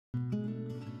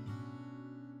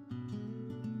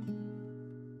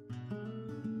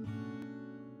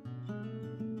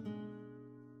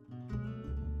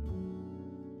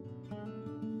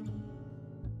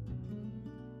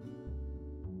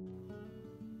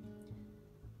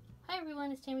Hi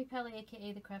everyone, it's Tammy Pally,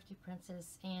 aka the Crafty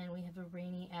Princess, and we have a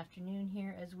rainy afternoon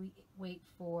here as we wait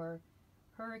for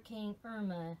Hurricane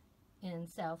Irma in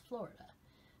South Florida.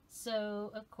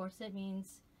 So, of course, that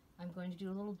means I'm going to do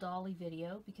a little dolly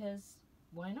video because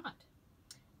why not?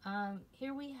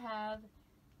 Here we have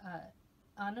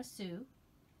Anna Sui,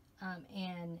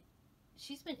 and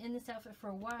she's been in this outfit for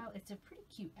a while. It's a pretty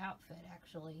cute outfit,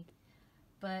 actually,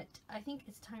 but I think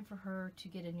it's time for her to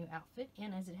get a new outfit,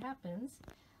 and as it happens,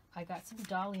 I got some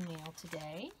dolly mail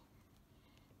today.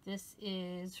 This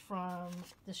is from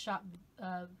the shop,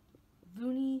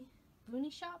 Vooney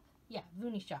Shop? Yeah,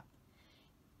 Vooney Shop.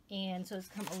 And so it's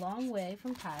come a long way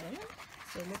from Thailand.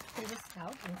 So let's pull this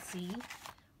out and see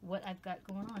what I've got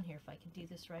going on here, if I can do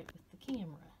this right with the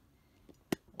camera.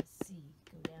 Let's see,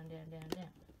 go down, down, down,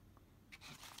 down.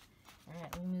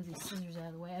 Alright, let me move these scissors out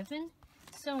of the way. I've been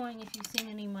sewing, if you've seen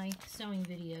any of my sewing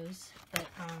videos, but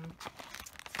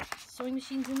sewing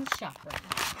machine's in the shop right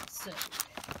now. So,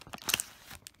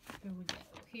 here we go.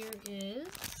 Here is,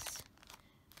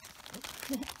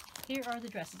 here are the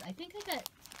dresses. I think I got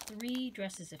 3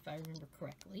 dresses if I remember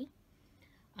correctly.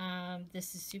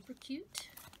 This is super cute.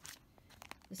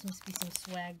 This must be some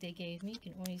swag they gave me. You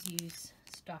can always use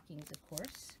stockings, of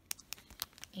course.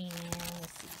 And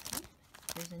let's see.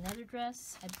 There's another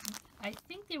dress. I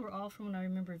think they were all, from what I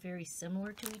remember, very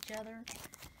similar to each other.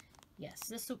 Yes,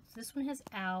 this one has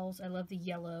owls. I love the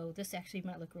yellow. This actually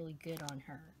might look really good on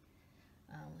her.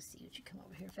 Let's see what you come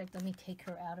over here. In fact, let me take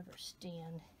her out of her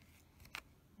stand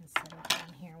and set her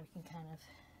down here. We can kind of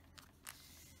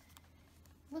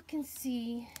look and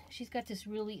see. She's got this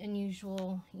really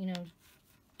unusual, you know,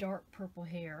 dark purple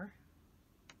hair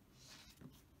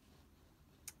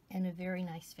and a very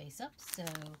nice face up. So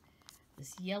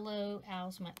this yellow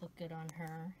owls might look good on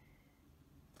her.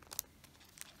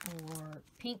 Or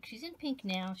pink. She's in pink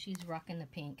now. She's rocking the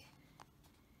pink.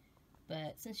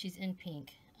 But since she's in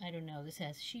pink, I don't know. This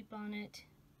has sheep on it.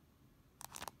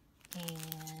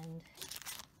 And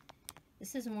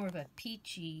this is more of a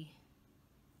peachy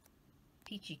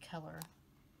color.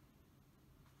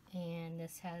 And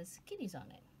this has kitties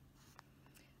on it.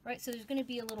 Alright, so there's going to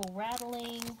be a little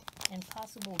rattling and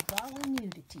possible dolly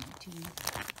nudity to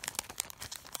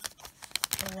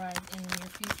arrive in the near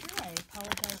future. I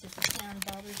apologize if the sound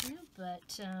bothers you,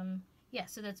 but yeah,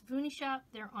 so that's Vooney Shop.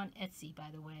 They're on Etsy, by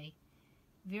the way.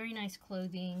 Very nice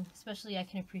clothing, especially I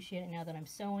can appreciate it now that I'm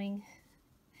sewing.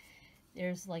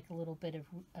 There's like a little bit of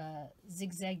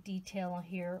zigzag detail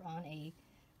here on a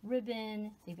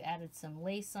ribbon. They've added some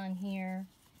lace on here.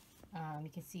 You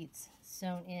can see it's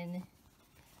sewn in.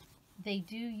 They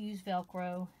do use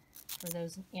Velcro for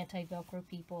those anti-Velcro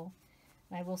people.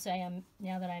 And I will say,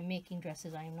 now that I'm making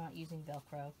dresses, I am not using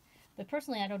Velcro. But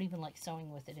personally, I don't even like sewing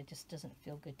with it. It just doesn't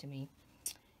feel good to me.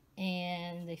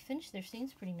 And they finished their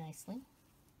seams pretty nicely.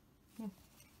 And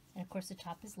of course, the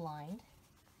top is lined.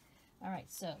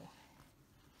 Alright, so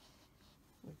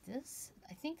with this,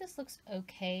 I think this looks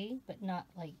okay, but not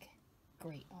like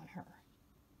great on her.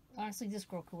 Honestly, this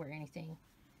girl could wear anything.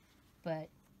 But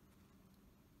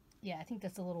yeah, I think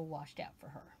that's a little washed out for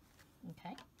her.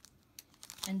 Okay.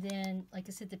 And then, like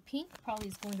I said, the pink probably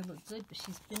is going to look good, but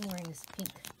she's been wearing this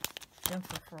pink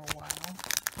jumper for a while.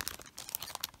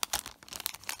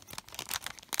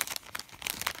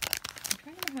 I'm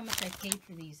trying to know how much I paid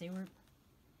for these. They were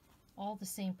all the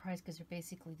same price because they're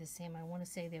basically the same. I want to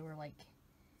say they were like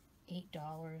 $8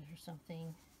 or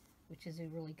something, which is a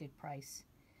really good price.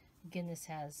 Again, this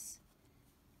has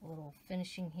a little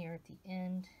finishing here at the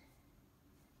end.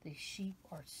 The sheep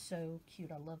are so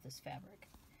cute. I love this fabric.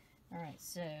 Alright,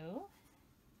 so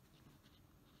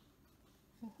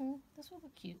this will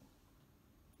look cute.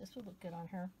 This will look good on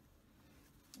her.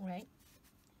 Alright.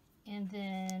 And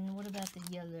then what about the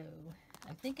yellow?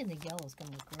 I'm thinking the yellow is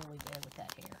going to look really good with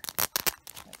that hair.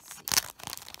 Let's see.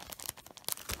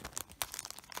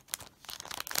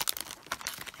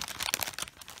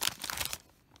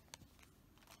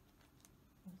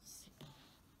 Let's see.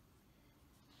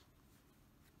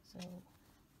 So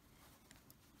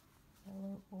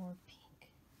yellow or pink.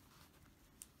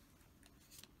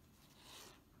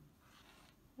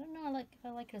 I don't know if I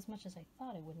like it as much as I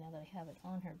thought I would now that I have it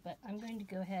on her, but I'm going to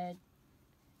go ahead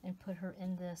and put her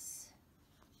in this.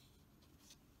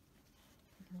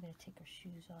 I'm going to take her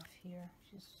shoes off here.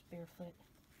 She's barefoot.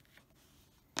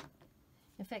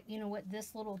 In fact, you know what?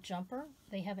 This little jumper,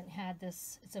 they haven't had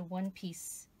this. It's a one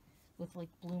piece with like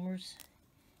bloomers.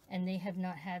 And they have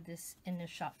not had this in the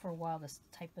shop for a while, this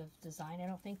type of design, I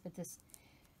don't think. But this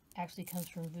actually comes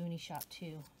from Vooney Shop,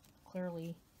 too.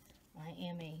 Clearly, I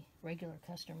am a regular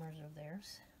customer of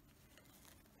theirs.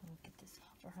 I'll get this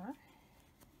off for her.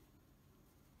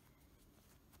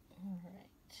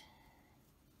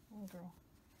 little girl.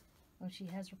 Oh, she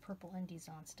has her purple undies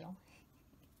on still.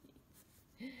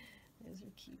 Those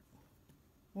are cute.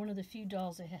 One of the few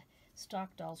dolls that have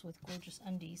stock dolls with gorgeous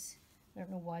undies. I don't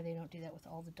know why they don't do that with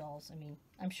all the dolls. I mean,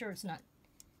 I'm sure it's not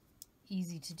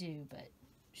easy to do, but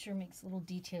sure makes little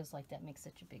details like that make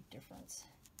such a big difference.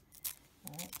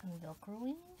 All right, I'm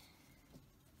Velcroing.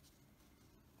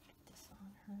 Put this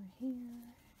on her here.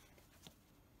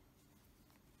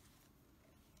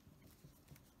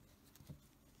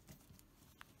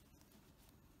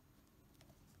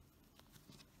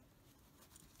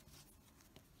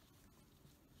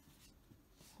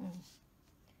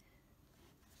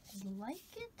 I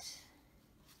like it,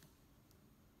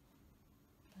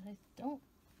 but I don't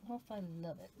know if I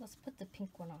love it. Let's put the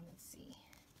pink one on and see.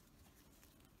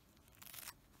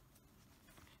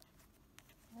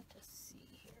 Let us see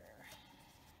here.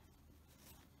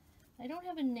 I don't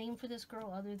have a name for this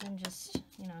girl other than just,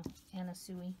 you know, Anna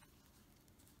Sui.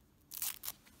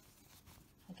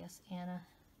 I guess Anna.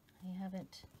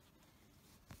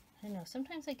 I don't know,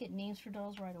 sometimes I get names for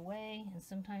dolls right away, and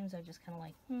sometimes I just kind of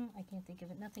like, I can't think of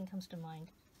it. Nothing comes to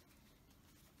mind.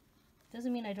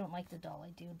 Doesn't mean I don't like the doll. I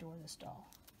do adore this doll.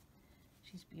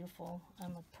 She's beautiful.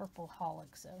 I'm a purple holic,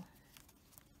 so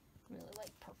really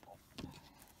like purple.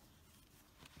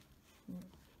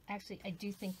 Actually, I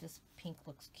do think this pink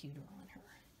looks cuter on her.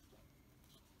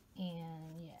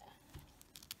 And yeah.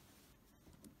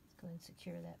 Let's go ahead and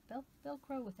secure that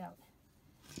Velcro without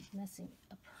messing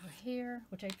up her hair,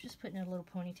 which I've just put in a little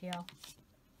ponytail.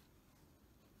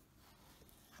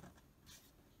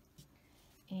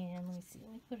 And let me see,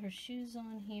 let me put her shoes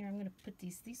on here. I'm going to put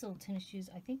these little tennis shoes.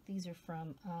 I think these are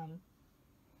from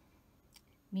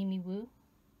Mimi Woo.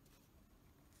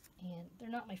 And they're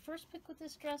not my first pick with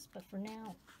this dress, but for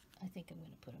now, I think I'm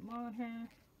going to put them on her.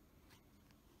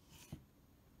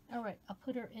 Alright, I'll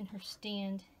put her in her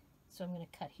stand. So I'm going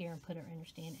to cut here and put her in her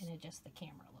stand and adjust the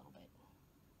camera a little bit.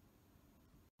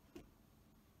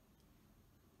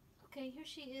 Okay, here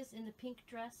she is in the pink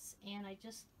dress, and I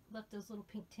just left those little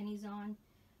pink tinnies on.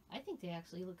 I think they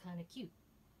actually look kind of cute.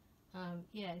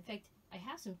 Yeah, in fact, I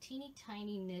have some teeny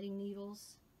tiny knitting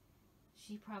needles.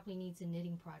 She probably needs a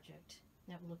knitting project.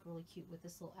 That would look really cute with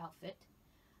this little outfit.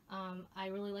 I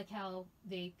really like how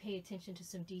they pay attention to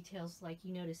some details, like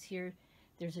you notice here,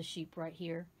 there's a sheep right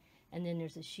here, and then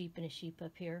there's a sheep and a sheep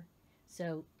up here.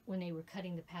 So when they were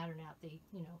cutting the pattern out, they,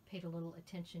 you know, paid a little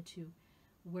attention to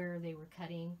where they were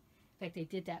cutting. In fact, they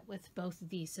did that with both of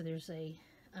these. So there's an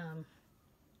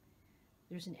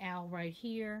owl right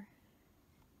here.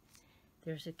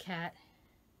 There's a cat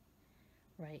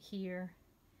right here.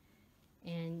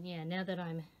 And yeah, now that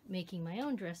I'm making my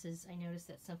own dresses, I noticed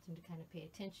that's something to kind of pay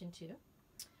attention to.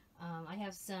 I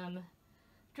have some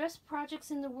dress projects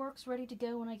in the works ready to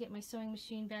go when I get my sewing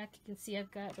machine back. You can see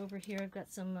I've got over here, I've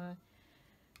got some,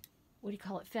 what do you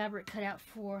call it, fabric cut out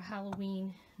for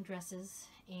Halloween dresses.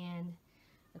 And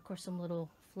of course, some little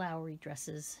flowery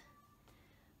dresses.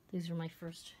 These are my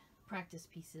first practice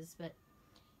pieces. But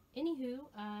anywho,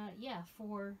 yeah,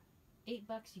 for $8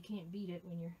 you can't beat it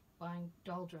when you're buying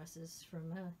doll dresses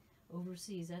from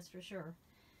overseas, that's for sure.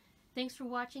 Thanks for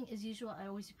watching. As usual, I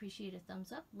always appreciate a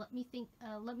thumbs up. Let me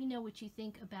know what you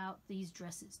think about these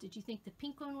dresses. Did you think the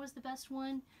pink one was the best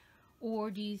one?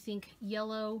 Or do you think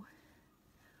yellow?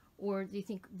 Or do you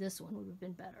think this one would have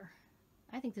been better?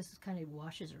 I think this kind of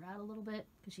washes her out a little bit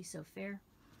because she's so fair.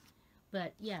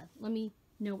 But yeah, let me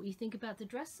know what you think about the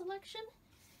dress selection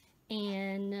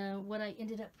and what I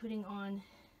ended up putting on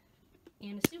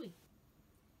Anna Sui.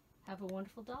 Have a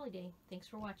wonderful Dolly Day. Thanks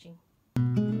for watching.